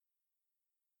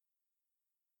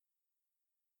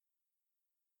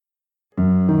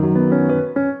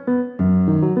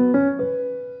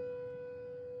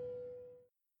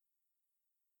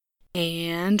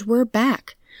And we're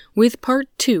back with part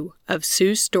 2 of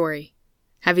Sue's story.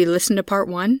 Have you listened to part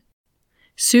 1?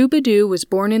 Sue Badu was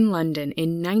born in London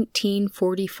in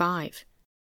 1945.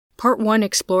 Part 1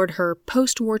 explored her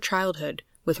post-war childhood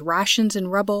with rations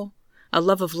and rubble, a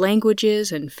love of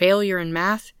languages and failure in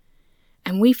math,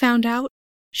 and we found out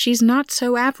she's not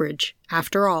so average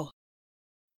after all.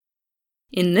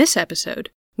 In this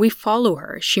episode, we follow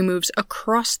her as she moves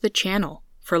across the channel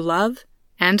for love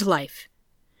and life.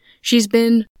 She's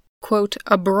been, quote,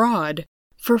 abroad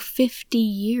for 50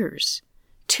 years,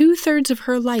 2/3 of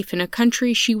her life in a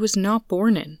country she was not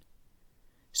born in.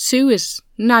 Sue is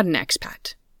not an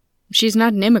expat. She's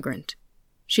not an immigrant.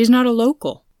 She's not a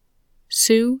local.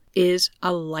 Sue is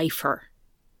a lifer.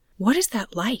 What is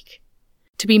that like?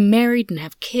 To be married and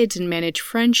have kids and manage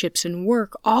friendships and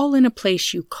work all in a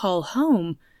place you call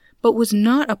home, but was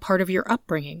not a part of your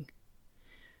upbringing.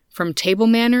 From table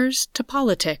manners to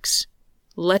politics,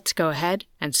 let's go ahead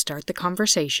and start the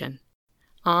conversation.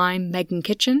 I'm Megan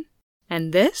Kitchen,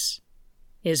 and this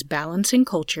is Balancing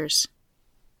Cultures.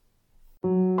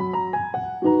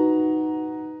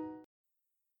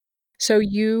 So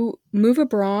you move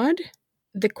abroad.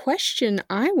 The question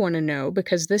I want to know,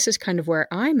 because this is kind of where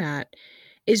I'm at,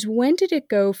 is when did it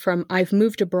go from I've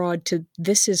moved abroad to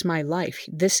this is my life,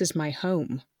 this is my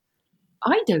home?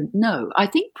 I don't know. I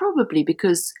think probably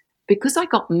because I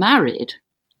got married,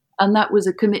 and that was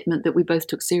a commitment that we both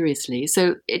took seriously.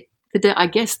 So the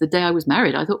day I was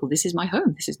married, I thought, well, this is my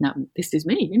home. This is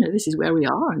me. This is where we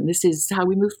are, and this is how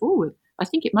we move forward. I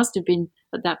think it must have been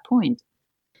at that point.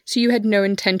 So you had no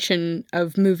intention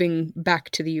of moving back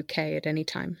to the UK at any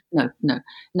time? No.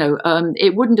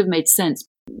 It wouldn't have made sense.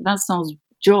 Vincent's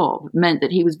job meant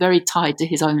that he was very tied to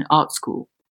his own art school.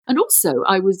 And also,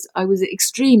 I was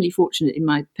extremely fortunate in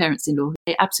my parents-in-law.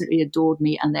 They absolutely adored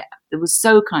me, and they were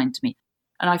so kind to me.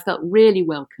 And I felt really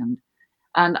welcomed.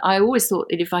 And I always thought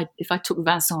that if I took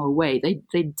Vincent away,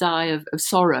 they'd die of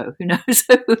sorrow,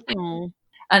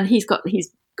 And he's got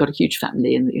a huge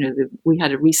family, and we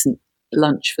had a recent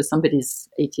lunch for somebody's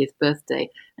 80th birthday,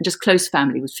 and just close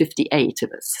family was 58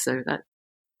 of us.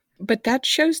 But that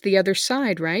shows the other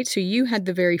side, right? So you had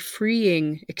the very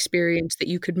freeing experience that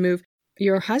you could move.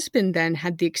 Your husband then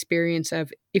had the experience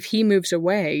of if he moves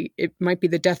away, it might be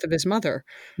the death of his mother.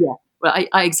 Yeah. Well,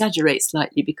 I exaggerate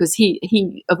slightly because he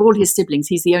of all his siblings,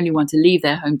 he's the only one to leave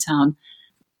their hometown.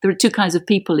 There are two kinds of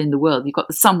people in the world. You've got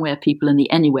the somewhere people and the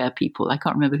anywhere people. I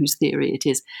can't remember whose theory it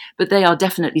is, but they are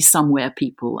definitely somewhere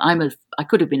people. I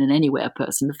could have been an anywhere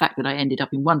person. The fact that I ended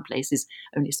up in one place is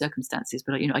only circumstances,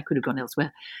 but I could have gone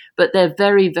elsewhere. But they're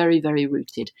very, very, very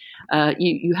rooted.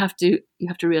 You have to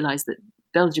realize that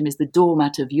Belgium is the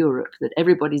doormat of Europe, that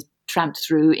everybody's tramped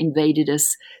through, invaded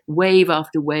us, wave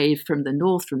after wave, from the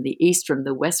north, from the east, from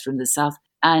the west, from the south.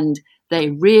 And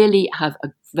they really have a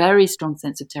very strong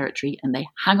sense of territory, and they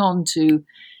hang on to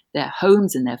their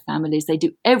homes and their families. They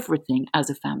do everything as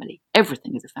a family.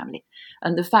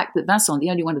 And the fact that Vincent, the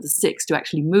only one of the 6 to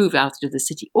actually move out of the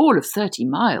city, all of 30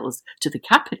 miles to the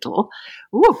capital,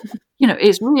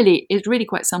 is really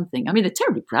quite something. I mean, they're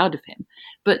terribly proud of him,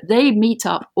 but they meet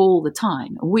up all the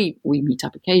time. We meet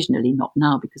up occasionally, not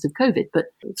now because of COVID, but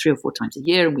 3 or 4 times a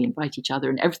year, and we invite each other,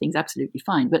 and everything's absolutely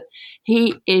fine. But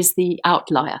he is the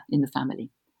outlier in the family.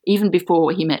 Even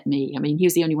before he met me, I mean, he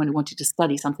was the only one who wanted to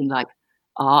study something like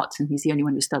art, and he's the only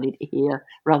one who studied here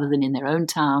rather than in their own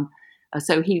town.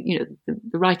 So the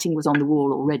writing was on the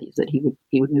wall already that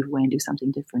he would move away and do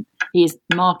something different. He is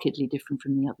markedly different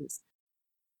from the others.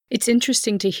 It's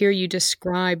interesting to hear you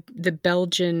describe the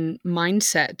Belgian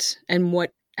mindset and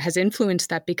what has influenced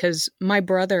that, because my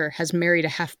brother has married a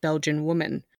half Belgian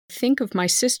woman. Think of my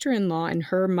sister-in-law and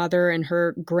her mother and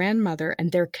her grandmother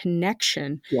and their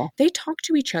connection. Yeah. They talk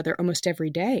to each other almost every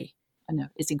day. I know.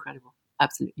 It's incredible.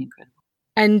 Absolutely incredible.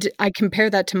 And I compare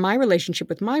that to my relationship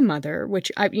with my mother,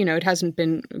 which it hasn't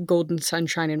been golden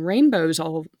sunshine and rainbows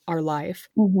all our life.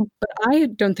 Mm-hmm. But I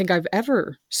don't think I've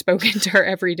ever spoken to her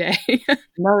every day.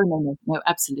 No,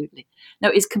 absolutely. No,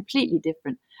 it's completely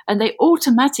different. And they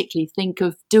automatically think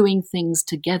of doing things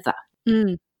together.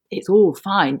 Mm. It's all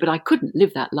fine, but I couldn't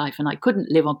live that life, and I couldn't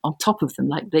live on top of them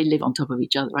like they live on top of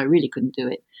each other. I really couldn't do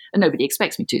it. And nobody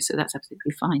expects me to, so that's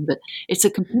absolutely fine. But it's a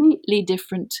completely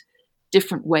different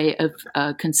way of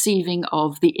conceiving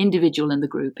of the individual and the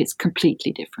group. It's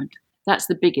completely different. That's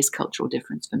the biggest cultural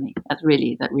difference for me. That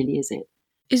really is it.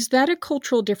 Is that a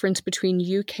cultural difference between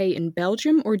UK and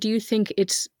Belgium, or do you think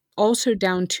it's also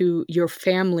down to your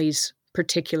family's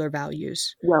particular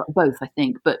values? Well, both, I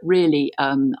think. But really,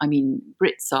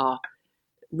 Brits are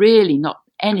really not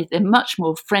anything. They're much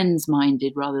more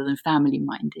friends-minded rather than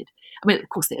family-minded. I mean, of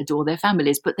course, they adore their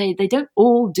families, but they don't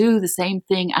all do the same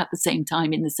thing at the same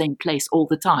time in the same place all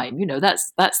the time.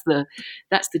 That's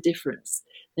the difference.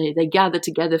 They gather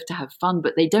together to have fun,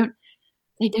 but they don't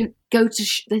go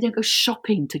go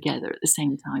shopping together at the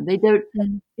same time. They don't,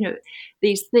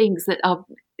 these things that are,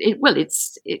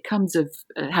 it comes of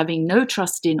having no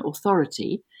trust in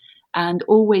authority and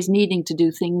always needing to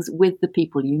do things with the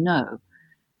people you know.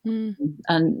 Mm.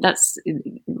 And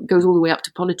it goes all the way up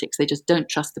to politics. They just don't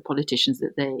trust the politicians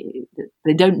that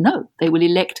they don't know. They will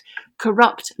elect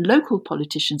corrupt local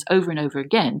politicians over and over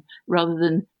again rather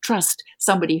than trust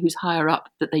somebody who's higher up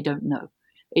that they don't know.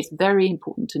 It's very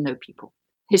important to know people.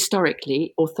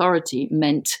 Historically, authority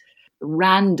meant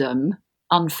random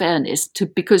unfairness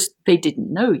because they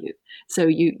didn't know you. So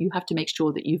you have to make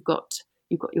sure that you've got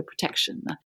your protection.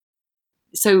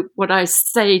 So what I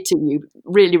say to you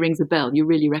really rings a bell. You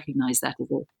really recognize that as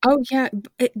well. Oh, yeah,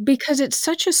 because it's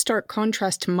such a stark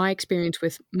contrast to my experience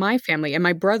with my family. And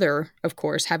my brother, of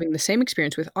course, having the same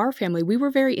experience with our family, we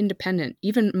were very independent.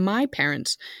 Even my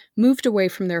parents moved away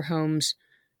from their homes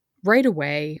right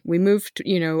away. We moved,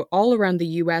 all around the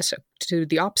U.S. to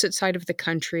the opposite side of the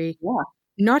country. Yeah.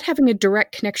 Not having a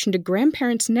direct connection to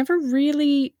grandparents never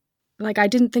really... I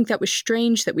didn't think that was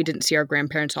strange that we didn't see our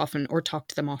grandparents often or talk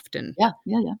to them often. Yeah.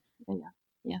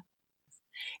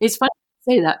 It's funny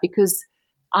to say that because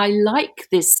I like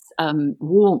this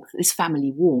warmth, this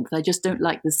family warmth. I just don't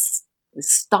like the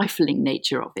stifling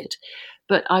nature of it.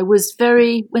 But I was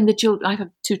I have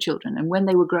 2 children, and when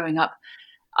they were growing up,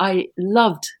 I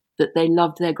loved that they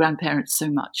loved their grandparents so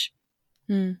much.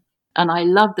 Mm. And I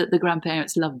loved that the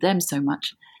grandparents loved them so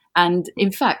much. And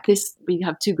in fact, we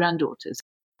have 2 granddaughters.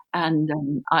 And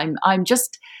I'm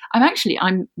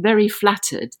very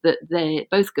flattered that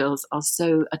both girls are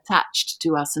so attached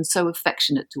to us and so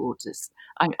affectionate towards us.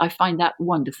 I find that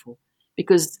wonderful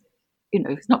because,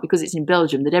 it's not because it's in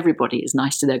Belgium that everybody is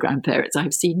nice to their grandparents.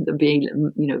 I've seen them being,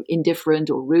 indifferent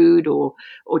or rude or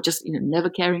just, never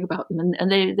caring about them.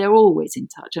 And they're always in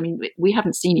touch. I mean, we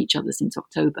haven't seen each other since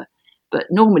October, but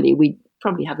normally we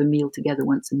probably have a meal together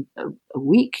once a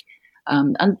week.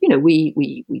 And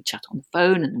we chat on the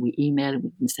phone and we email and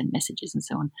we can send messages and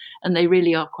so on. And they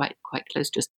really are quite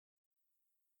close to us.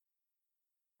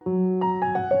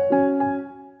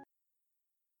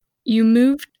 You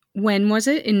moved, when was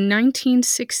it? In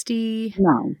 1960?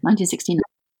 1969.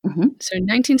 Mm-hmm. So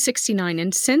 1969.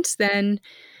 And since then,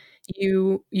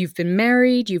 you've been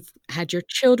married, you've had your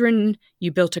children,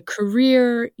 you built a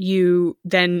career,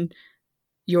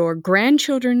 your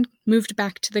grandchildren moved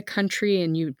back to the country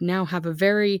and you now have a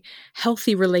very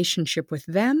healthy relationship with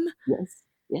them.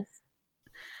 Yes.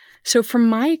 So from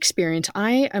my experience,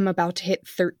 I am about to hit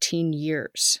 13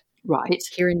 years right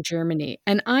here in Germany.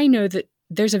 And I know that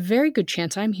there's a very good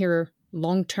chance I'm here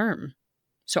long term.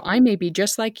 So I may be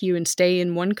just like you and stay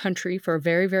in one country for a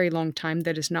very, very long time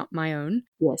that is not my own.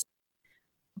 Yes.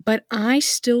 But I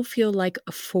still feel like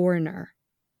a foreigner.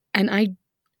 And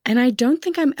I don't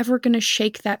think I'm ever going to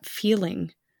shake that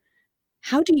feeling.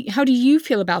 How do you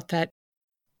feel about that?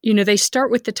 They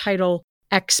start with the title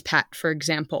expat, for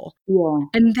example. Yeah.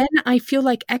 And then I feel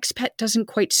like expat doesn't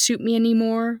quite suit me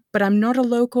anymore, but I'm not a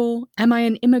local. Am I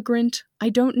an immigrant? I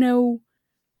don't know.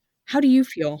 How do you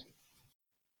feel?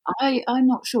 I'm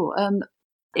not sure.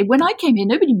 When I came here,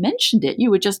 nobody mentioned it.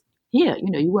 You were just here.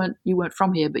 You weren't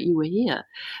from here, but you were here.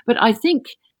 But I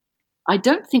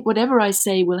don't think whatever I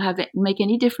say will make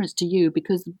any difference to you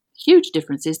because the huge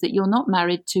difference is that you're not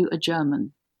married to a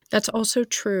German. That's also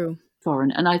true.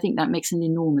 Foreign, and I think that makes an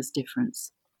enormous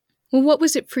difference. Well, what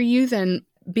was it for you then,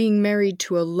 being married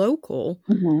to a local?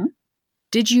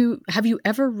 Mm-hmm. Have you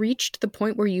ever reached the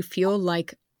point where you feel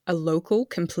like a local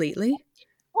completely?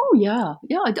 Oh, yeah.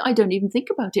 I don't even think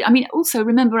about it. I mean, also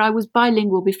remember I was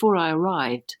bilingual before I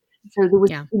arrived. So there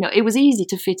was, it was easy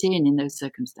to fit in those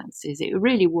circumstances. It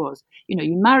really was.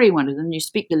 You marry one of them, you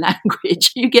speak the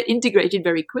language, you get integrated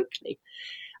very quickly.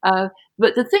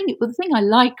 But the thing I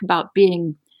like about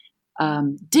being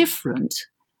different,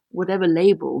 whatever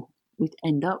label we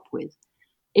end up with,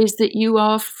 is that you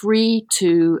are free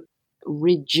to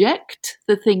reject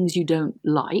the things you don't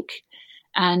like,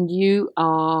 and you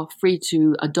are free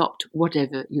to adopt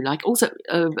whatever you like. Also,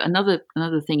 another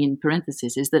thing in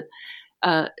parentheses is that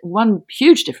one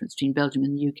huge difference between Belgium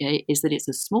and the UK is that it's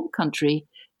a small country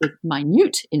with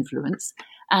minute influence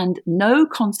and no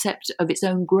concept of its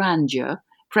own grandeur,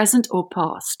 present or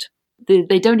past.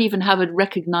 They don't even have a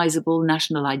recognizable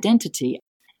national identity.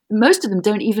 Most of them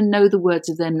don't even know the words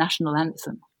of their national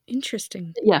anthem.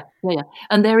 Interesting. Yeah.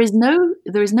 And there is no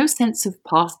sense of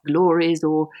past glories,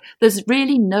 or there's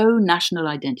really no national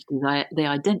identity.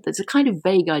 There's a kind of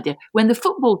vague idea. When the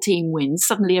football team wins,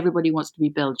 suddenly everybody wants to be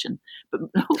Belgian, but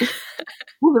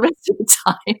all the rest of the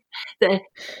time,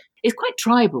 it's quite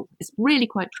tribal. It's really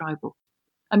quite tribal.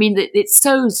 I mean, it's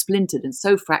so splintered and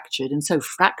so fractured and so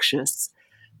fractious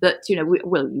that,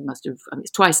 you must have, I mean, it's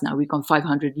twice now, we've gone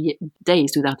 500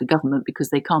 days without a government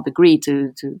because they can't agree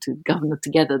to govern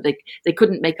together. They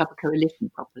couldn't make up a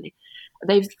coalition properly.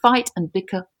 They fight and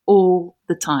bicker all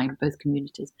the time, both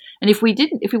communities. And if we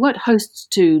weren't hosts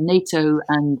to NATO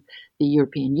and the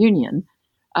European Union,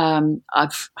 I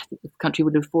think the country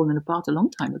would have fallen apart a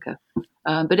long time ago.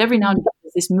 But every now and then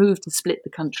there's this move to split the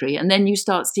country, and then you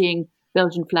start seeing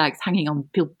Belgian flags hanging on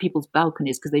people's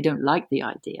balconies because they don't like the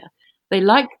idea. They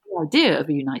like the idea of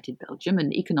a united Belgium,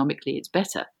 and economically it's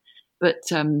better. But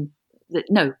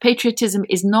no, patriotism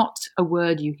is not a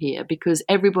word you hear because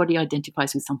everybody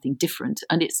identifies with something different,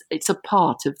 and it's a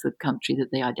part of the country that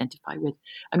they identify with.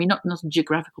 I mean, not a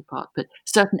geographical part, but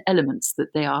certain elements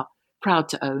that they are proud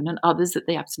to own, and others that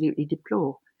they absolutely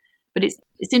deplore. But it's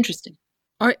interesting.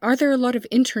 Are there a lot of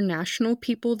international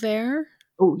people there?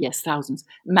 Oh yes, thousands,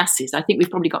 masses. I think we've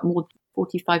probably got more than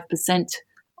 45%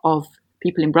 of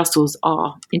people in Brussels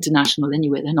are international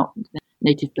anyway. They're not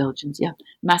native Belgians. Yeah,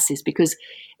 masses, because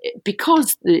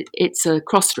it's a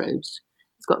crossroads.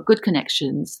 It's got good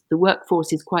connections. The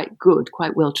workforce is quite good,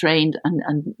 quite well trained,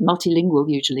 and multilingual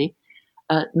usually.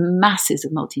 Masses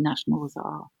of multinationals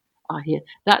are here.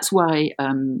 That's why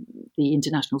the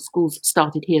international schools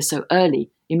started here so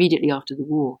early, immediately after the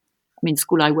war. I mean, the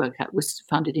school I work at was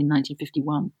founded in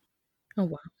 1951. Oh,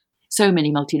 wow. So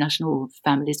many multinational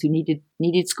families who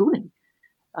needed schooling.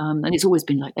 And it's always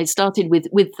been like that. It started with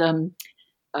what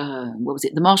was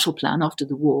it, the Marshall Plan after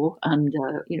the war, and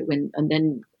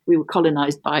then we were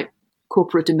colonized by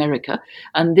corporate America,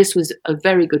 and this was a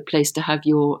very good place to have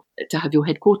your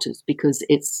headquarters because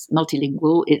it's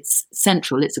multilingual, it's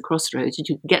central, it's a crossroads, and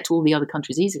you can get to all the other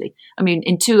countries easily. I mean,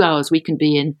 in 2 hours we can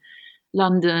be in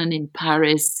London, in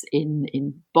Paris,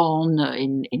 in Bonn,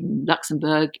 in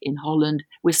Luxembourg, in Holland.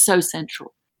 We're so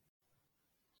central.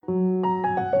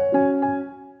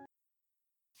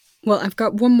 Well, I've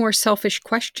got one more selfish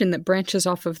question that branches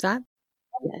off of that.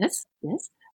 Yes.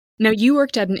 Now, you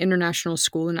worked at an international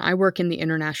school, and I work in the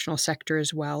international sector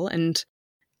as well. And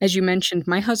as you mentioned,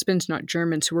 my husband's not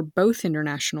German, so we're both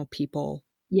international people.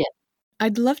 Yeah.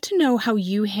 I'd love to know how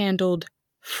you handled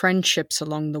friendships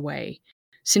along the way,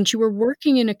 since you were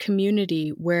working in a community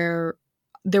where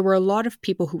there were a lot of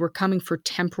people who were coming for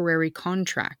temporary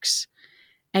contracts,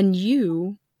 and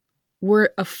you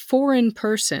were a foreign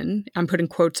person, I'm putting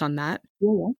quotes on that,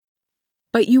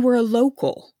 but you were a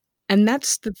local. And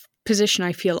that's the position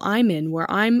I feel I'm in, where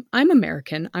I'm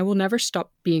American. I will never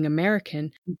stop being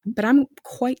American, but I'm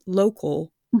quite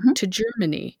local to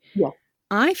Germany. Yeah.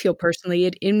 I feel personally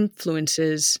it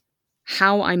influences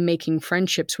how I'm making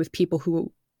friendships with people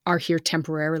who are here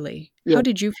temporarily. Yeah. How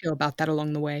did you feel about that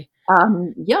along the way?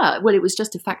 Well, it was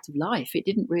just a fact of life. It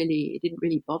didn't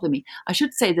really bother me. I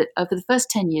should say that for the first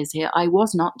 10 years here, I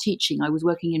was not teaching. I was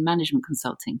working in management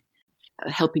consulting,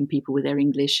 helping people with their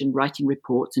English and writing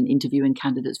reports and interviewing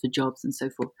candidates for jobs and so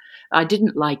forth. I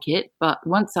didn't like it, but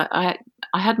once I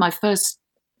had my first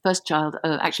child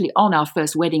actually on our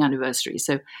first wedding anniversary.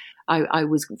 So I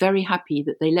was very happy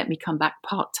that they let me come back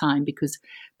part-time, because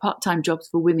part-time jobs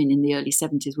for women in the early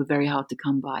 70s were very hard to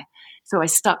come by. So I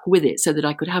stuck with it so that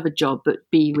I could have a job but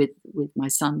be with my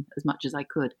son as much as I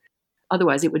could.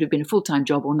 Otherwise, it would have been a full-time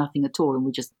job or nothing at all.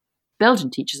 And Belgian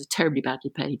teachers are terribly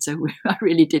badly paid, so I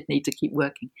really did need to keep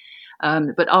working.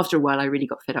 But after a while, I really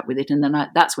got fed up with it. And then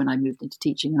that's when I moved into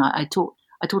teaching. And I taught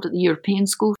at the European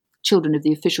School, children of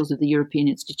the officials of the European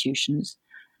institutions.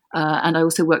 And I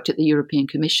also worked at the European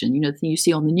Commission, the thing you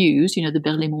see on the news, the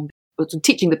Berlaymont,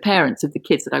 teaching the parents of the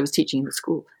kids that I was teaching in the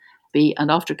school.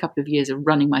 And after a couple of years of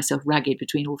running myself ragged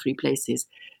between all three places,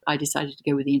 I decided to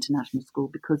go with the international school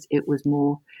because it was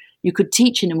more, you could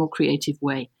teach in a more creative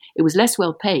way. It was less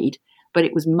well paid, but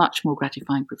it was much more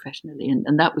gratifying professionally.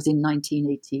 And that was in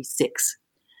 1986.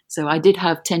 So I did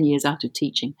have 10 years out of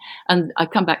teaching. And I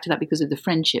come back to that because of the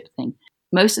friendship thing.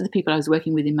 Most of the people I was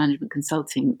working with in management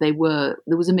consulting, there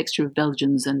was a mixture of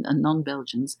Belgians and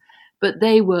non-Belgians, but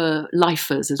they were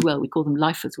lifers as well. We call them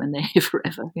lifers when they're here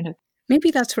forever,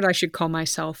 Maybe that's what I should call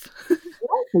myself.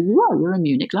 You are. You're a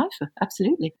Munich lifer.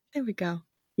 Absolutely. There we go.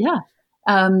 Yeah.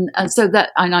 And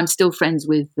I'm still friends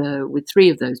with three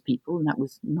of those people, and that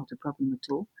was not a problem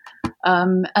at all.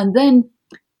 And then,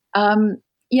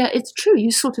 it's true.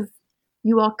 You sort of,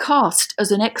 you are cast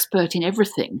as an expert in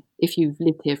everything if you've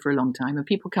lived here for a long time. And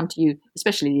people come to you,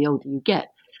 especially the older you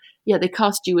get. Yeah, they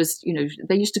cast you as,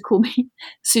 they used to call me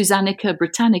Susannica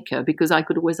Britannica because I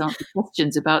could always answer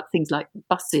questions about things like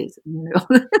buses. And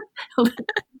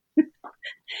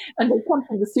they'd come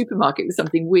from the supermarket with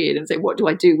something weird and say, what do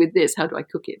I do with this? How do I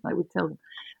cook it? And I would tell them.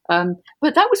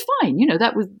 But that was fine.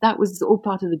 That was all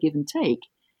part of the give and take.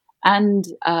 And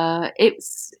I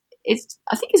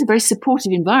think it's a very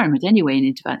supportive environment anyway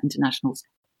in internationals.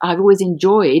 I've always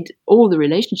enjoyed all the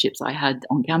relationships I had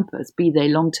on campus, be they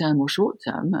long-term or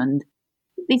short-term. And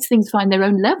these things find their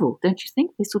own level, don't you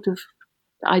think? They sort of,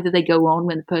 either they go on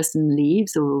when the person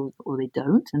leaves or they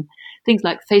don't. And things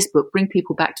like Facebook bring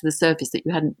people back to the surface that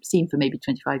you hadn't seen for maybe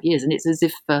 25 years. And it's as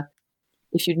if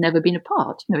you'd never been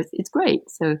apart. It's great.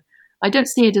 So I don't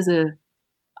see it as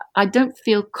I don't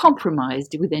feel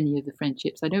compromised with any of the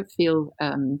friendships. I don't feel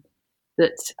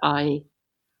that I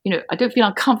don't feel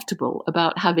uncomfortable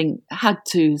about having had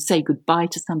to say goodbye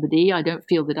to somebody. I don't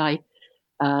feel that I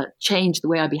changed the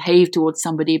way I behaved towards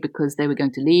somebody because they were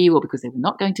going to leave or because they were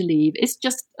not going to leave. It's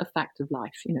just a fact of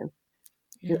life,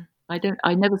 Yeah.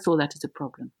 I never saw that as a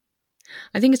problem.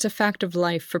 I think it's a fact of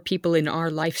life for people in our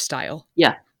lifestyle.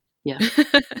 Yeah.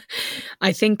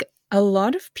 I think a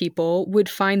lot of people would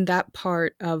find that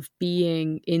part of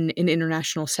being in an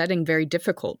international setting very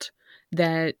difficult,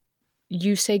 that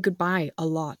you say goodbye a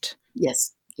lot.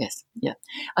 Yes. Yeah.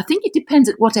 I think it depends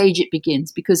at what age it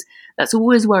begins, because that's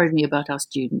always worried me about our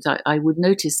students. I would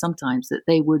notice sometimes that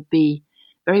they would be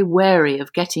very wary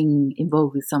of getting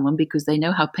involved with someone because they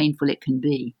know how painful it can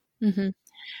be. Mm-hmm.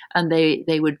 And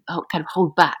they would kind of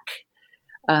hold back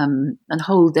and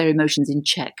hold their emotions in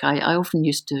check. I often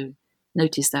used to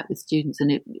notice that with students,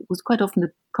 and it was quite often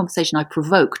the conversation I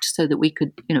provoked so that we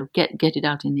could, get it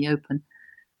out in the open.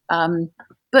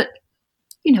 But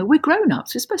we're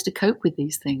grown-ups. We're supposed to cope with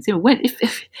these things. If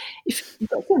you've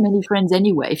got so many friends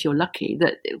anyway, if you're lucky,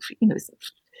 that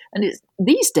and it's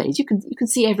these days you can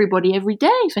see everybody every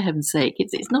day. For heaven's sake,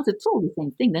 it's not at all the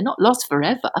same thing. They're not lost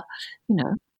forever,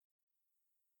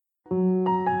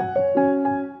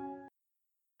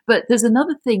 But there's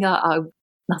another thing,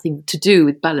 nothing to do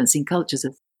with balancing cultures.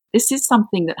 This is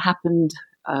something that happened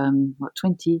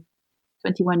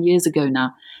 21 years ago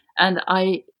now, and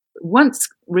I once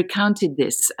recounted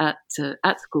this at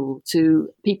school to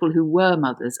people who were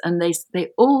mothers, and they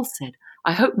all said,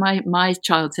 I hope my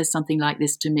child says something like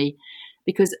this to me,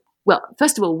 because, well,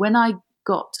 first of all, when I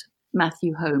got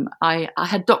Matthew home, I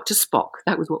had Dr. Spock.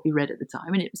 That was what we read at the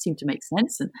time, and it seemed to make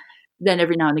sense. And then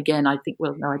every now and again I think,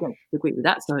 well, no, I don't agree with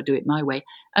that, so I do it my way.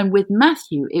 And with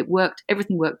Matthew, it worked.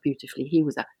 Everything worked beautifully. He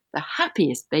was the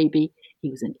happiest baby.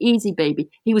 He was an easy baby.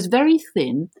 He was very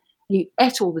thin. He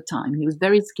ate all the time. He was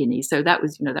very skinny. So that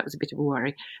was a bit of a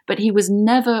worry. But he was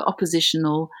never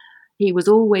oppositional. He was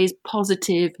always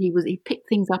positive. He picked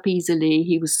things up easily.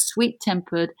 He was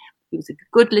sweet-tempered. He was a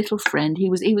good little friend. He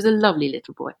was a lovely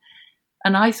little boy.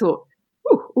 And I thought,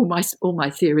 all my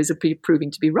theories are proving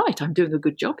to be right. I'm doing a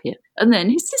good job here. And then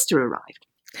his sister arrived.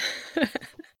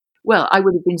 Well, I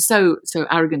would have been so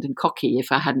arrogant and cocky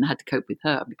if I hadn't had to cope with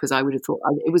her, because I would have thought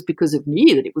it was because of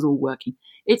me that it was all working.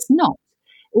 It's not.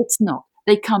 It's not.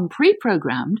 They come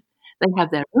pre-programmed. They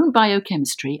have their own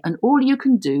biochemistry, and all you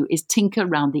can do is tinker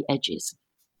around the edges.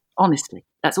 Honestly,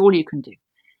 that's all you can do.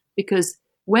 Because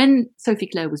when Sophie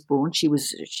Claire was born, she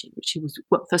was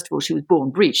well, first of all, she was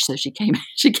born breech, so she came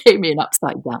in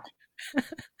upside down.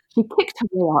 She kicked her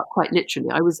way out quite literally.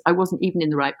 I wasn't even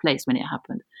in the right place when it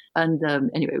happened. And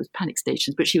anyway, it was panic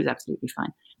stations, but she was absolutely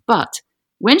fine. But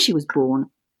when she was born,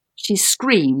 she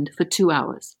screamed for 2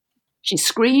 hours. She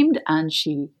screamed and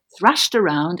she thrashed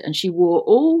around, and she wore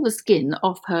all the skin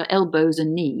off her elbows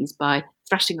and knees by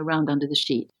thrashing around under the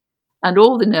sheet. And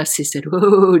all the nurses said,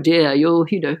 oh dear,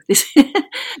 this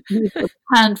is a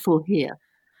handful here.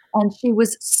 And she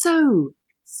was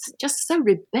just so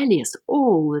rebellious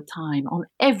all the time on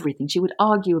everything. She would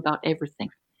argue about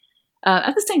everything.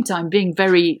 At the same time, being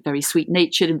very, very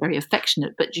sweet-natured and very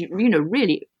affectionate, but,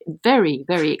 really very,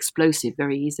 very explosive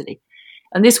very easily.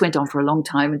 And this went on for a long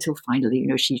time until finally,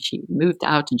 she moved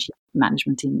out and she had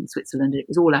management in Switzerland. It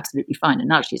was all absolutely fine. And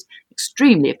now she's an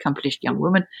extremely accomplished young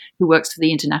woman who works for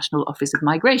the International Office of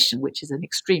Migration, which is an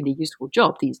extremely useful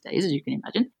job these days, as you can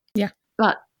imagine. Yeah.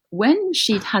 But when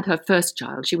she'd had her first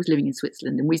child, she was living in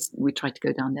Switzerland, and we tried to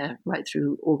go down there right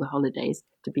through all the holidays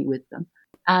to be with them.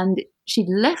 And she'd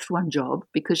left one job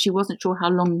because she wasn't sure how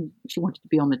long she wanted to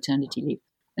be on maternity leave.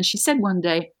 And she said one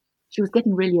day, she was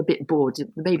getting really a bit bored.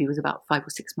 The baby was about 5 or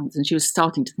 6 months, and she was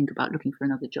starting to think about looking for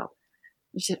another job.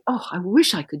 And she said, oh, I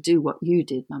wish I could do what you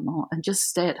did, Maman, and just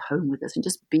stay at home with us and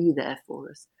just be there for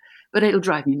us. But it'll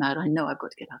drive me mad. I know I've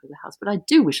got to get out of the house. But I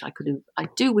do wish I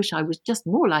do wish I was just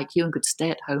more like you and could stay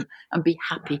at home and be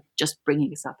happy just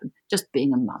bringing us up and just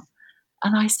being a mum.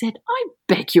 And I said, I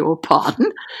beg your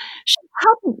pardon. She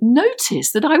hadn't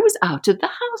noticed that I was out of the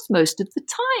house most of the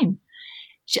time.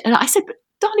 And I said, but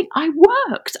darling, I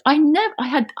worked. I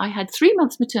had 3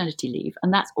 months maternity leave,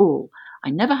 and that's all. I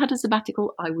never had a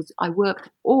sabbatical. I worked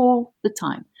all the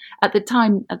time. At that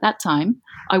time,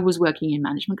 I was working in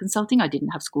management consulting. I didn't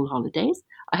have school holidays.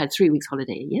 I had 3 weeks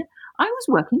holiday a year. I was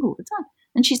working all the time.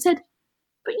 And she said,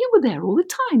 but you were there all the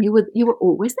time. You were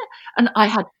always there. And I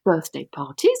had birthday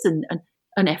parties and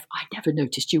I never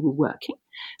noticed you were working.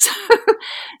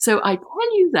 So I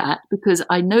tell you that because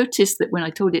I noticed that when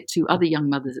I told it to other young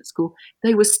mothers at school,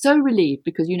 they were so relieved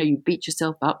because, you beat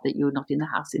yourself up that you're not in the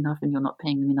house enough and you're not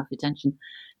paying them enough attention.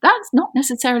 That's not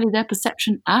necessarily their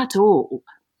perception at all.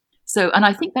 So, and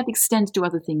I think that extends to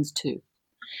other things too.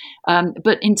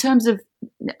 But in terms of,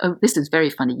 this is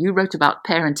very funny. You wrote about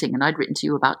parenting and I'd written to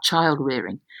you about child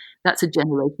rearing. That's a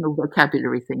generational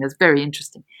vocabulary thing. That's very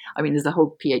interesting. I mean, there's a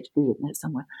whole PhD in there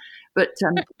somewhere. But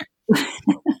no,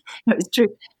 it's true.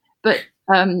 But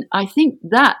I think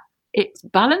that it's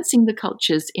balancing the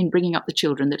cultures in bringing up the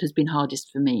children that has been hardest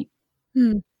for me.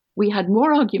 We had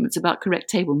more arguments about correct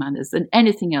table manners than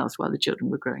anything else while the children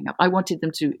were growing up. I wanted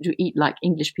them to eat like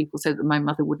English people so that my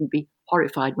mother wouldn't be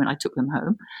horrified when I took them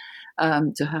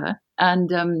home to her.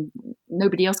 And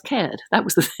nobody else cared. That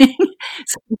was the thing.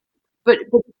 But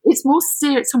it's more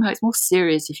serious. Somehow it's more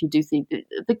serious if you do think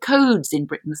the codes in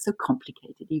Britain are so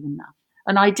complicated even now.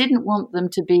 And I didn't want them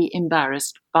to be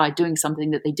embarrassed by doing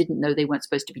something that they didn't know they weren't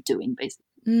supposed to be doing, basically.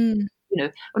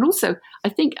 And also, I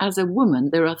think as a woman,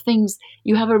 there are things,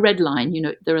 you have a red line,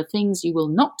 there are things you will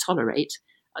not tolerate.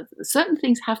 Certain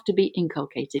things have to be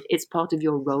inculcated. It's part of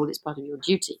your role. It's part of your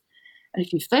duty. And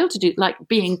if you fail to do, like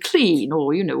being clean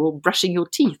or brushing your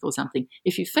teeth or something,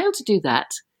 if you fail to do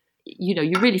that, you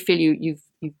really feel you've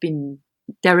been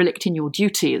derelict in your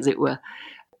duty, as it were.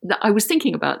 I was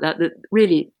thinking about that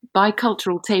really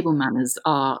bicultural table manners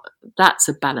that's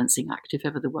a balancing act, if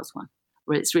ever there was one,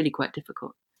 where it's really quite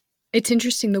difficult. It's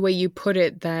interesting the way you put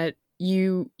it, that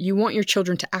you want your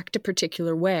children to act a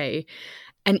particular way.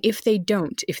 And if they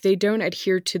don't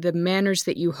adhere to the manners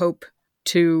that you hope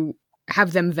to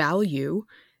have them value,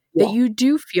 that you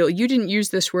do feel, you didn't use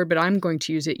this word, but I'm going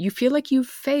to use it, you feel like you've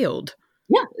failed.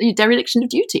 Yeah, dereliction of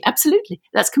duty. Absolutely.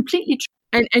 That's completely true.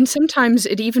 And sometimes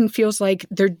it even feels like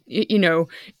they're,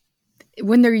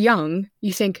 when they're young,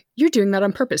 you think, you're doing that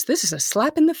on purpose. This is a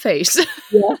slap in the face.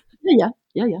 Yeah.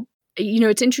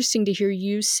 It's interesting to hear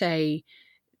you say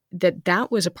that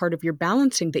was a part of your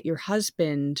balancing, that your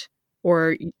husband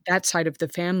or that side of the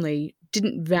family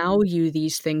didn't value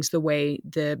these things the way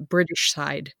the British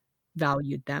side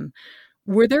valued them.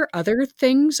 Were there other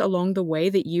things along the way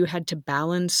that you had to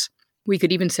balance? We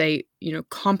could even say,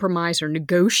 compromise or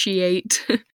negotiate.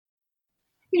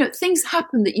 Things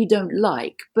happen that you don't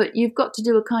like, but you've got to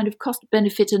do a kind of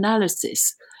cost-benefit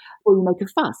analysis or you make a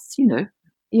fuss, You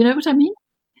know what I mean?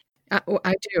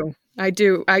 I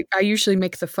do. I usually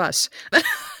make the fuss.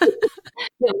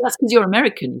 Yeah, that's because you're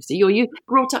American, you see. You're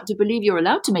brought up to believe you're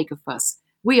allowed to make a fuss.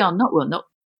 We are not. Well, not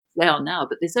they are now,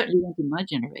 but they certainly weren't in my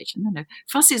generation. No.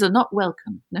 Fusses are not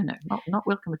welcome. No, not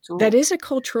welcome at all. That is a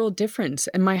cultural difference.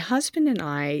 And my husband and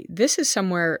I, this is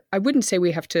somewhere, I wouldn't say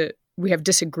we have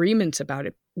disagreements about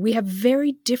it. We have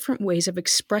very different ways of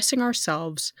expressing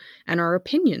ourselves and our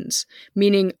opinions,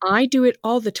 meaning I do it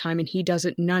all the time and he does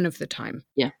it none of the time.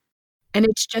 Yeah. And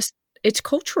it's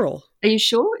cultural. Are you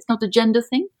sure it's not a gender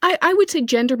thing? I would say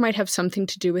gender might have something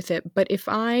to do with it. But if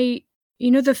the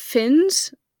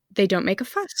Finns, they don't make a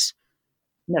fuss.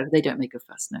 No, they don't make a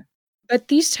fuss, no. But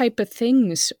these type of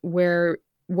things whether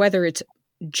it's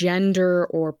gender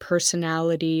or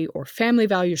personality or family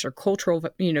values or cultural,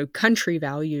 country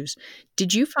values,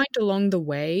 did you find along the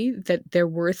way that there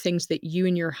were things that you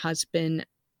and your husband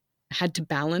had to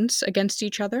balance against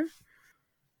each other?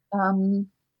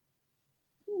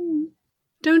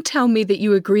 Don't tell me that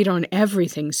you agreed on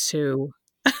everything, Sue.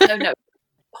 No.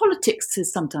 Politics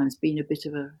has sometimes been a bit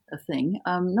of a thing,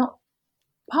 not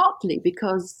partly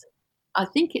because I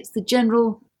think it's the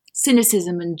general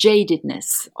cynicism and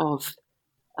jadedness of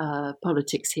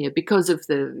politics here because of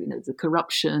the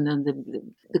corruption and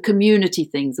the community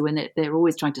things when they're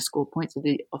always trying to score points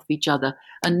off each other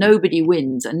and nobody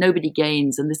wins and nobody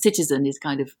gains and the citizen is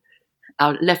kind of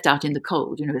left out in the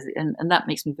cold, and that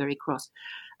makes me very cross.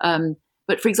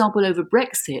 But for example, over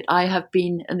Brexit, I have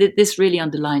been, and this really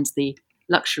underlines the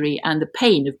luxury and the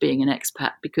pain of being an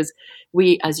expat because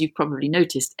we, as you've probably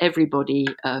noticed, everybody,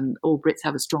 all Brits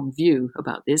have a strong view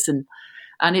about this. And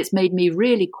And it's made me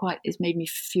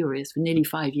furious for nearly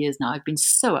 5 years now. I've been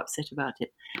so upset about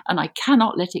it, and I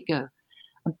cannot let it go.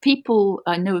 And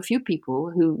I know a few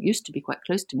people who used to be quite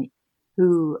close to me,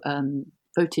 who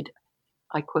voted,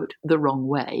 I quote, the wrong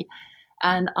way.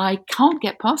 And I can't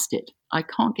get past it.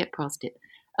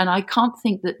 And I can't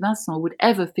think that Vincent would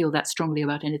ever feel that strongly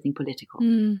about anything political.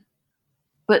 Mm.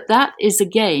 But that is,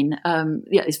 again,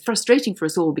 it's frustrating for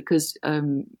us all because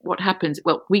what happens,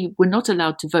 well, we were not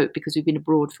allowed to vote because we've been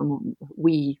abroad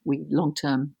we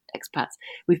long-term expats,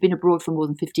 we've been abroad for more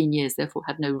than 15 years, therefore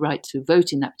had no right to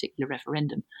vote in that particular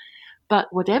referendum.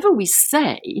 But whatever we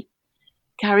say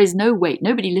carries no weight.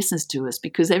 Nobody listens to us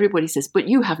because everybody says, but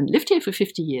you haven't lived here for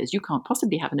 50 years. You can't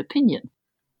possibly have an opinion.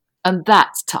 And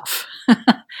that's tough.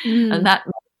 And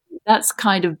that's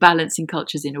kind of balancing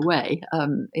cultures in a way,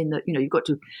 in that, you've got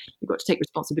to take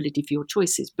responsibility for your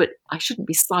choices, but I shouldn't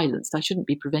be silenced. I shouldn't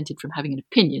be prevented from having an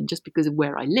opinion just because of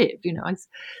where I live. I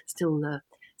still,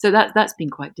 so that's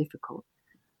been quite difficult.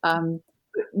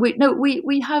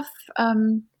 We have,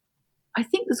 I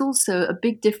think there's also a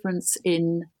big difference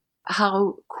in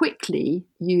how quickly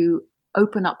you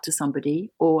open up to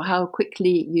somebody or how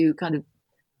quickly you kind of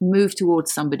move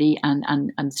towards somebody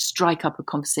and strike up a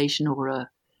conversation or a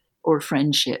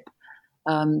friendship.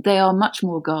 They are much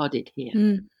more guarded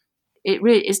here.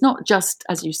 It's not just,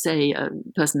 as you say,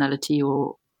 personality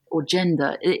or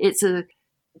gender.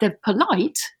 They're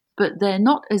polite, but they're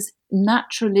not as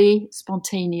naturally,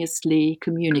 spontaneously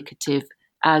communicative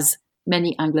as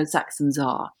many Anglo-Saxons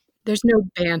are. There's no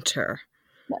banter.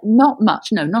 Not much,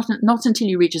 no, not until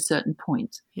you reach a certain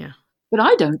point. Yeah. But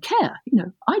I don't care,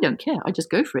 I don't care. I just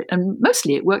go for it. And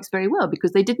mostly it works very well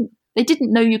because they didn't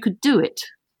know you could do it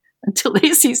until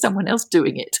they see someone else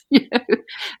doing it.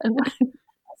 And once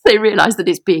they realize that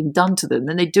it's being done to them,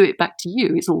 then they do it back to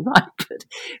you. It's all right.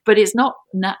 But it's not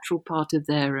a natural part of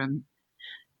their,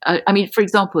 for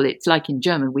example, it's like in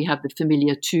German, we have the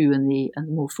familiar tu and the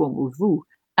more formal vous.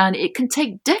 And it can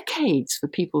take decades for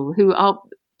people who are,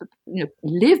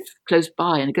 live close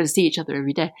by and are going to see each other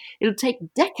every day. It'll take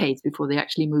decades before they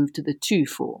actually move to the tu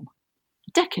form.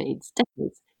 Decades.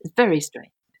 It's very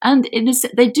strange. And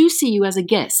they do see you as a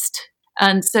guest.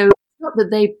 And so it's not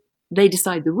that they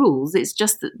decide the rules. It's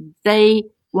just that they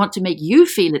want to make you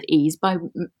feel at ease by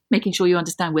making sure you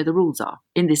understand where the rules are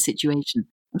in this situation.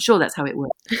 I'm sure that's how it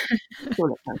works.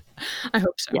 I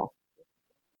hope so. Yeah.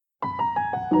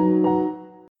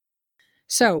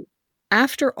 So,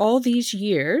 after all these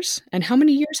years, and how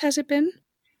many years has it been?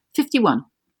 51.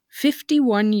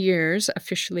 51 years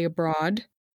officially abroad.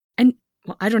 And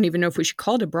well, I don't even know if we should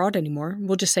call it abroad anymore.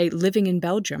 We'll just say living in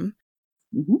Belgium.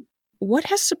 Mm-hmm. What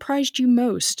has surprised you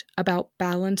most about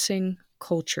balancing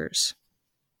cultures?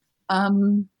 I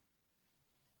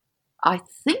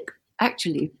think,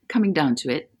 actually, coming down to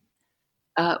it,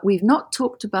 we've not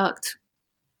talked about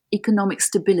economic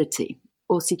stability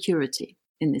or security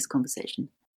in this conversation.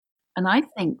 And I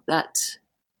think that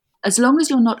as long as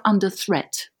you're not under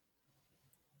threat,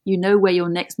 you know where your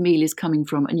next meal is coming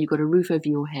from and you've got a roof over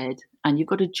your head and you've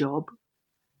got a job,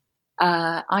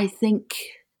 I think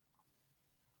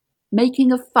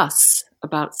making a fuss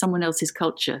about someone else's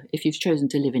culture, if you've chosen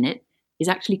to live in it, is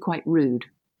actually quite rude.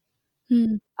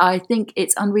 I think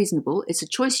it's unreasonable. It's a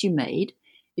choice you made.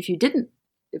 If you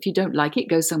don't like it,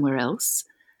 go somewhere else.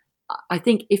 I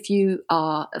think if you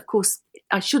are, of course,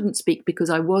 I shouldn't speak because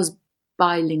I was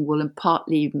bilingual and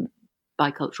partly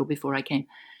bicultural before I came,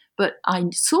 but I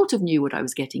sort of knew what I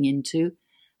was getting into.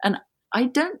 And I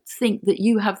don't think that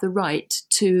you have the right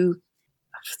to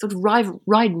sort of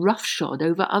ride roughshod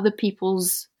over other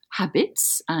people's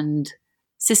habits and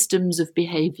systems of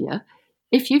behavior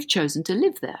if you've chosen to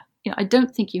live there. I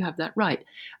don't think you have that right.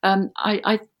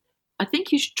 I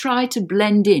think you should try to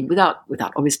blend in without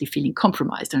obviously feeling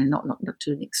compromised, and not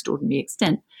to an extraordinary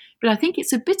extent. But I think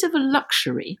it's a bit of a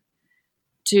luxury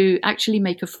to actually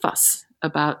make a fuss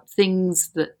about things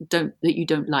that you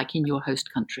don't like in your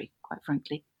host country, quite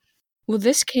frankly. Well,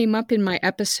 this came up in my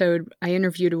episode. I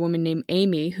interviewed a woman named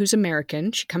Amy, who's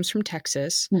American. She comes from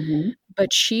Texas,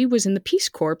 but she was in the Peace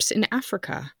Corps in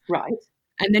Africa. Right.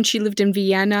 And then she lived in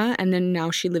Vienna, and then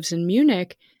now she lives in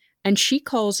Munich, and she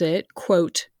calls it,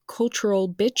 quote, cultural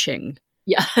bitching.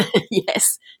 Yeah,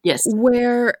 yes.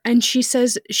 And she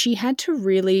says she had to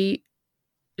really,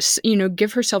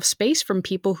 give herself space from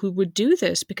people who would do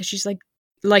this because she's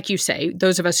like you say,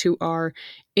 those of us who are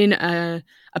in a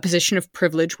position of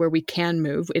privilege where we can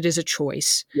move, it is a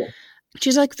choice. Yeah.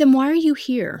 She's like, then why are you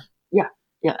here?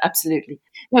 Yeah, absolutely.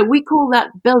 No, we call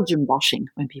that Belgium bashing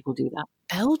when people do that.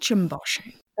 Belgium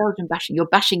bashing. Belgium bashing. You're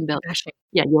bashing Belgium.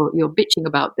 Yeah, you're bitching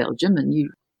about Belgium, and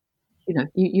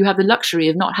You have the luxury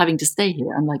of not having to stay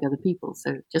here, unlike other people.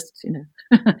 So just,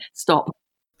 stop.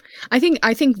 I think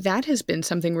that has been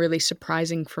something really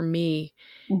surprising for me,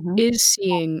 is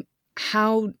seeing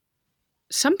how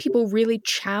some people really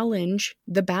challenge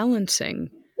the balancing.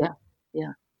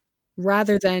 Yeah.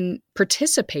 Rather than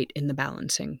participate in the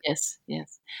balancing. Yes.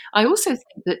 I also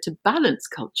think that to balance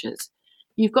cultures,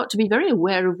 you've got to be very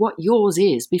aware of what yours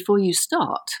is before you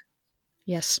start.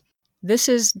 Yes. This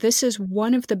is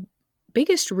one of the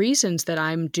biggest reasons that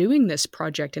I'm doing this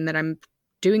project and that I'm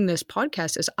doing this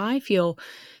podcast, is I feel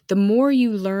the more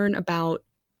you learn about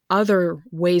other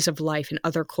ways of life and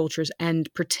other cultures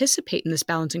and participate in this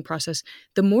balancing process,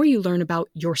 the more you learn about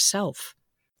yourself.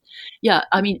 Yeah,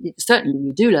 I mean, certainly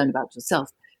you do learn about yourself,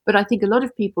 but I think a lot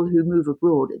of people who move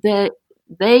abroad,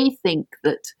 they think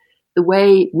that the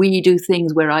way we do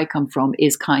things where I come from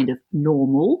is kind of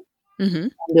normal,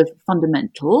 kind of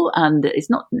fundamental, and it's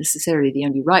not necessarily the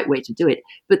only right way to do it,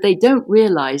 but they don't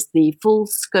realize the full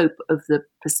scope of the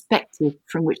perspective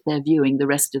from which they're viewing the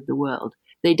rest of the world.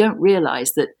 They don't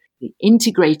realize that the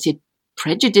integrated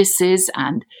prejudices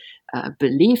and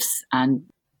beliefs and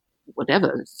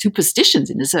whatever, superstitions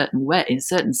in a certain way, in a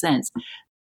certain sense,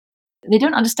 they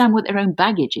don't understand what their own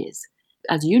baggage is.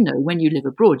 As you know, when you live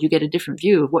abroad, you get a different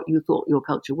view of what you thought your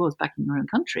culture was back in your own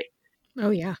country.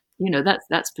 Oh yeah.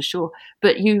 That's for sure.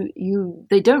 But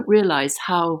they don't realize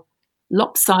how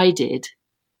lopsided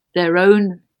their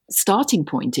own starting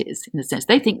point is, in a sense.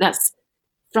 They think that's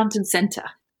front and center.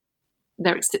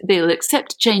 They'll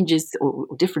accept changes or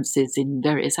differences in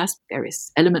various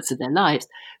elements of their lives,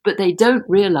 but they don't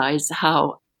realize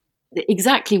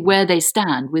exactly where they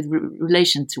stand with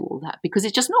relation to all that, because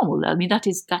it's just normal. I mean, that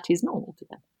is normal to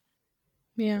them.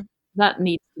 Yeah, that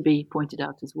needs to be pointed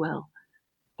out as well.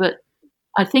 But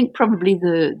I think probably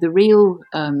the real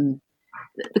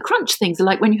the crunch things are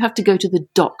like when you have to go to the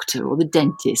doctor or the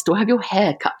dentist or have your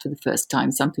hair cut for the first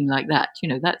time, something like that.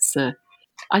 That's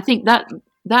I think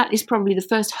that is probably the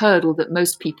first hurdle that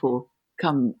most people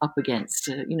come up against.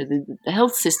 The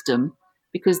health system,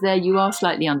 because there you are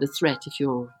slightly under threat if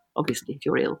you're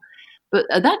ill. But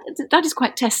that is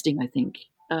quite testing, I think.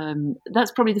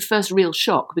 That's probably the first real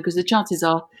shock, because the chances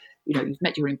are, you've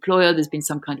met your employer, there's been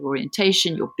some kind of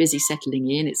orientation, you're busy settling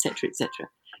in, etc., etc.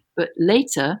 But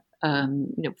later,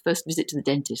 first visit to the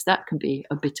dentist, that can be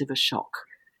a bit of a shock,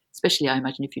 especially, I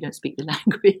imagine, if you don't speak the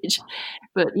language.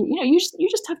 But you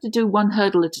just have to do one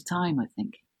hurdle at a time, I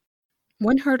think.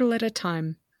 One hurdle at a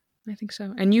time, I think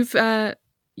so. And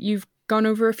you've gone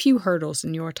over a few hurdles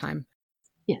in your time.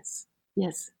 Yes.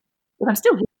 But I'm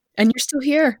still here. And you're still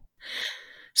here.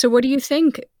 So what do you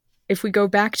think, if we go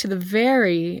back to the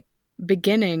very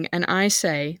beginning and I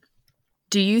say,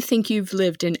 do you think you've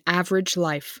lived an average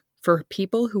life for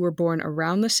people who were born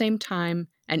around the same time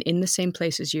and in the same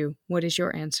place as you? What is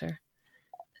your answer?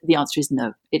 The answer is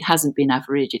no. It hasn't been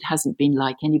average. It hasn't been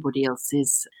like anybody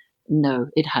else's. No,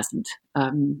 it hasn't.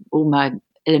 All my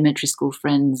elementary school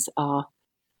friends are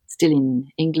still in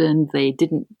England. They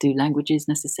didn't do languages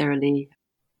necessarily.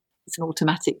 It's an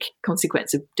automatic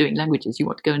consequence of doing languages. You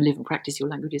want to go and live and practice your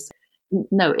languages.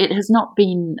 No, it has not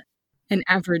been an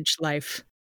average life.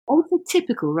 Also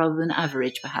typical rather than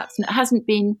average, perhaps. And it hasn't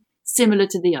been similar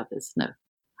to the others. No,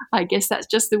 I guess that's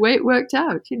just the way it worked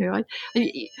out.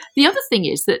 The other thing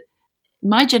is that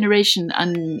my generation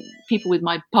and people with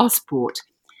my passport,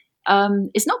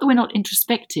 it's not that we're not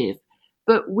introspective,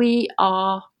 but we're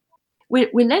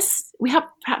less, we have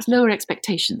perhaps lower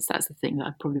expectations. That's the thing that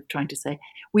I'm probably trying to say.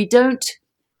 We don't,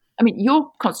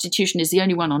 your constitution is the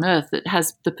only one on earth that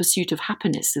has the pursuit of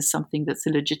happiness as something that's a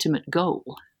legitimate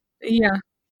goal. Yeah.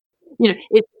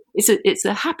 It's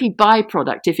a happy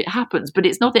byproduct if it happens, but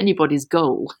it's not anybody's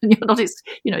goal.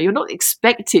 You're not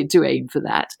expected to aim for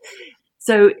that.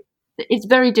 So it's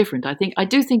very different. I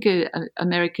do think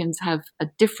Americans have a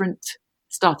different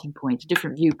starting point, a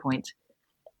different viewpoint.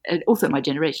 And also my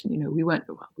generation,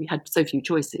 we had so few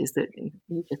choices that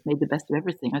we just made the best of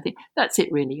everything. I think that's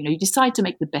it really. You decide to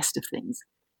make the best of things.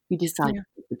 You decide to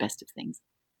make the best of things.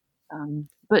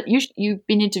 But you've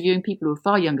been interviewing people who are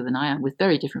far younger than I am with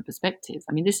very different perspectives.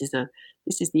 This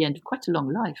is the end of quite a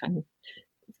long life.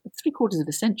 3/4 of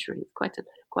a century. It's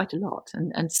quite a lot,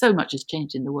 and so much has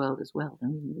changed in the world as well.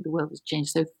 The world has changed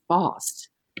so fast.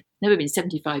 Never been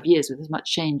 75 years with as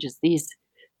much change as these.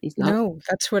 No,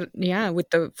 that's what. Yeah, with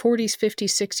the 40s,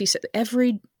 50s, 60s,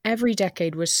 every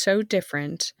decade was so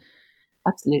different.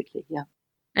 Absolutely, yeah.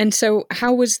 And so,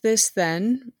 how was this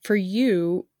then for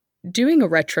you? Doing a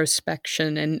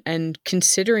retrospection and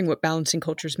considering what balancing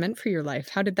cultures meant for your life,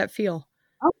 how did that feel?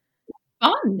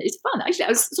 fun. It's fun. Actually, I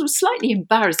was sort of slightly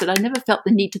embarrassed that I never felt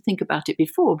the need to think about it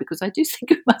before, because I do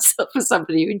think of myself as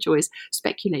somebody who enjoys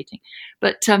speculating.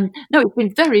 But no, it's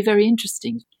been very, very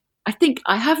interesting. I think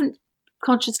I haven't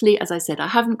consciously, as I said, I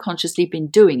haven't consciously been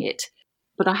doing it,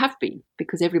 but I have been,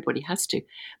 because everybody has to.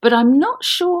 But I'm not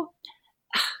sure.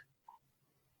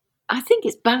 I think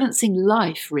it's balancing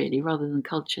life, really, rather than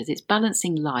cultures. It's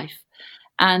balancing life.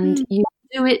 And you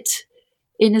do it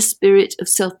in a spirit of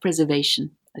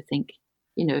self-preservation, I think.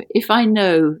 You know, if I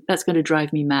know that's going to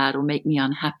drive me mad or make me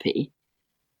unhappy,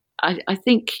 I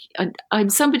think I'm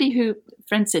somebody who, a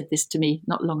friend said this to me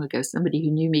not long ago, somebody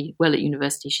who knew me well at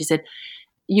university. She said,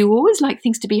 you always like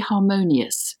things to be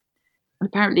harmonious. And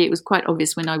apparently it was quite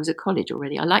obvious when I was at college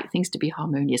already. I like things to be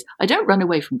harmonious. I don't run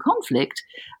away from conflict,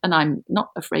 and I'm not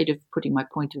afraid of putting my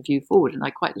point of view forward, and I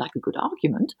quite like a good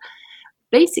argument.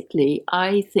 Basically,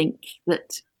 I think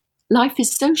that life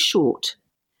is so short.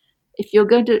 If you're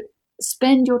going to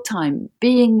spend your time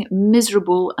being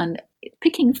miserable and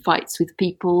picking fights with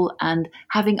people and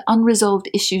having unresolved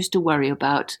issues to worry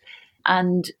about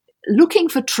and looking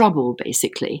for trouble,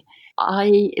 basically,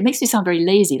 it makes me sound very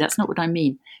lazy. That's not what I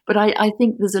mean. But I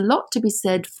think there's a lot to be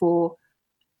said for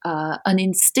an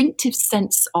instinctive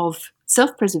sense of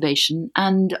self-preservation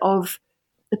and of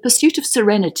the pursuit of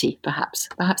serenity, perhaps.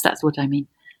 Perhaps that's what I mean.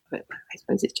 But I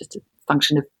suppose it's just a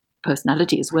function of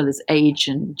personality as well as age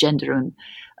and gender and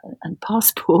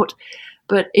passport.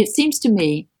 But it seems to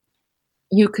me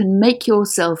you can make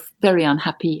yourself very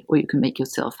unhappy or you can make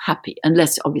yourself happy,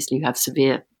 unless obviously you have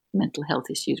severe mental health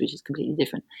issues, which is completely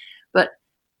different. But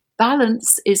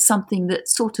balance is something that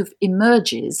sort of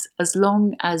emerges as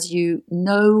long as you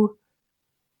know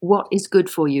what is good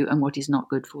for you and what is not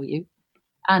good for you.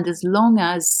 And as long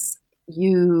as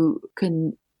you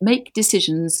can make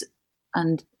decisions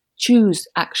and choose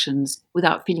actions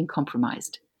without feeling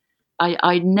compromised.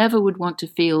 I never would want to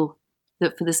feel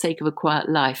that for the sake of a quiet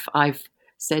life, I've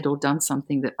said or done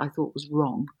something that I thought was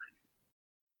wrong.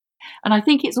 And I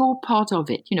think it's all part of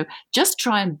it. You know, just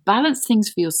try and balance things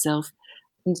for yourself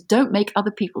and don't make other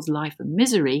people's life a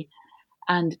misery,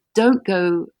 and don't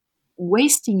go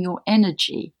wasting your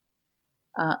energy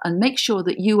and make sure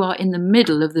that you are in the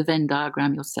middle of the Venn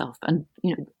diagram yourself, and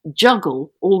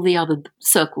juggle all the other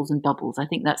circles and bubbles. I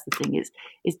think that's the thing, is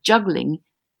juggling,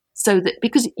 so that,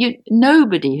 because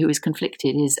nobody who is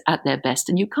conflicted is at their best,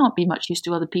 and you can't be much use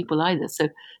to other people either. So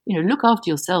look after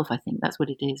yourself. I think that's what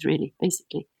it is, really.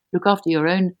 Basically, look after your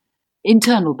own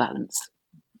internal balance.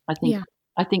 I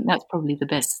think that's probably the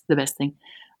best thing,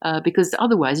 because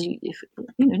otherwise,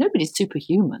 nobody's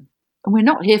superhuman, and we're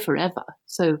not here forever.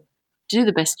 So do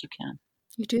the best you can.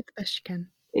 You do the best you can.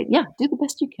 Yeah, do the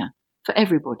best you can for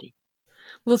everybody.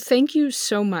 Well, thank you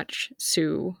so much,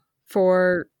 Sue,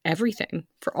 for everything,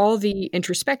 for all the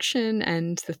introspection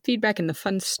and the feedback and the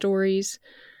fun stories,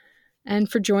 and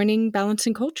for joining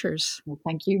Balancing Cultures. Well,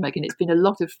 thank you, Megan. It's been a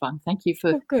lot of fun. Thank you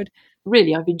for... Oh, good.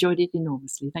 Really, I've enjoyed it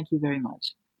enormously. Thank you very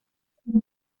much.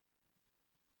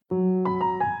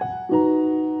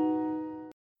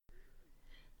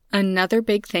 Another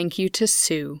big thank you to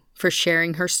Sue for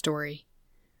sharing her story.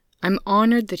 I'm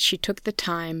honored that she took the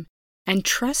time and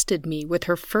trusted me with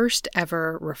her first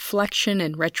ever reflection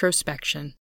and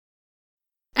retrospection.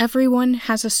 Everyone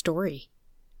has a story.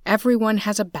 Everyone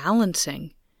has a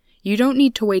balancing. You don't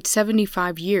need to wait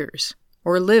 75 years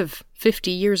or live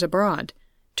 50 years abroad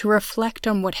to reflect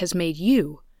on what has made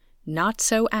you not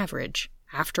so average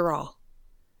after all.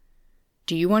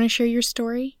 Do you want to share your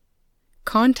story?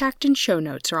 Contact and show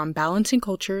notes are on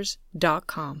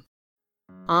balancingcultures.com.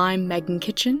 I'm Megan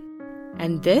Kitchen,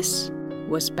 and this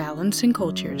was Balancing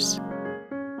Cultures.